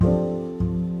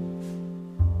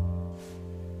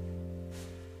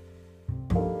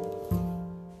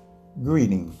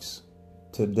Greetings.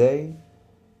 Today,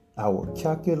 our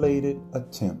calculated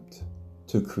attempt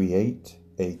to create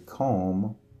a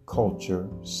calm culture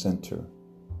center.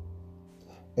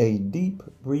 A deep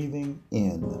breathing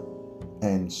in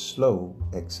and slow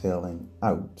exhaling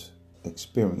out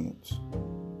experience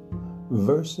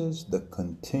versus the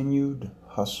continued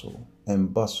hustle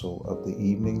and bustle of the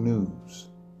evening news,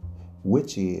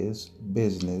 which is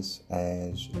business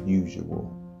as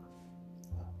usual.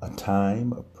 A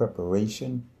time of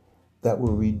preparation that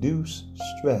will reduce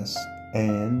stress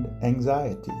and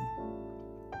anxiety,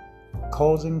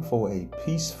 causing for a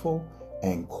peaceful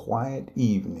and quiet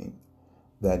evening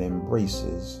that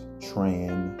embraces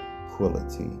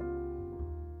tranquility.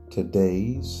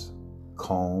 Today's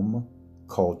calm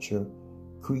culture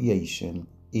creation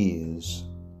is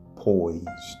poised.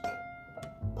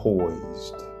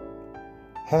 Poised.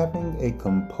 Having a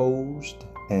composed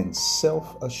and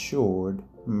self-assured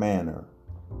manner,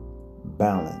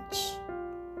 balance,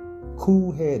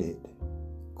 cool-headed,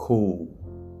 cool,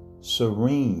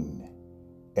 serene,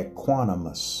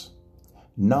 equanimous,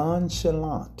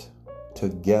 nonchalant,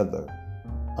 together,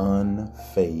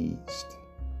 unfazed.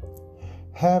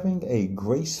 Having a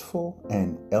graceful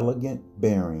and elegant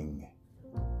bearing,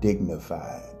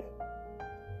 dignified,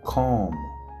 calm,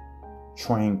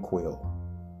 tranquil,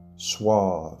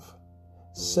 suave,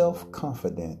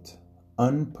 self-confident,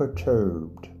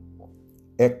 unperturbed,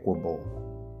 equable,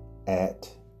 at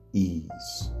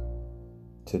ease.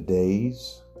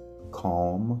 Today's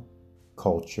calm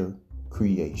culture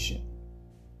creation.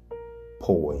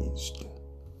 Poised.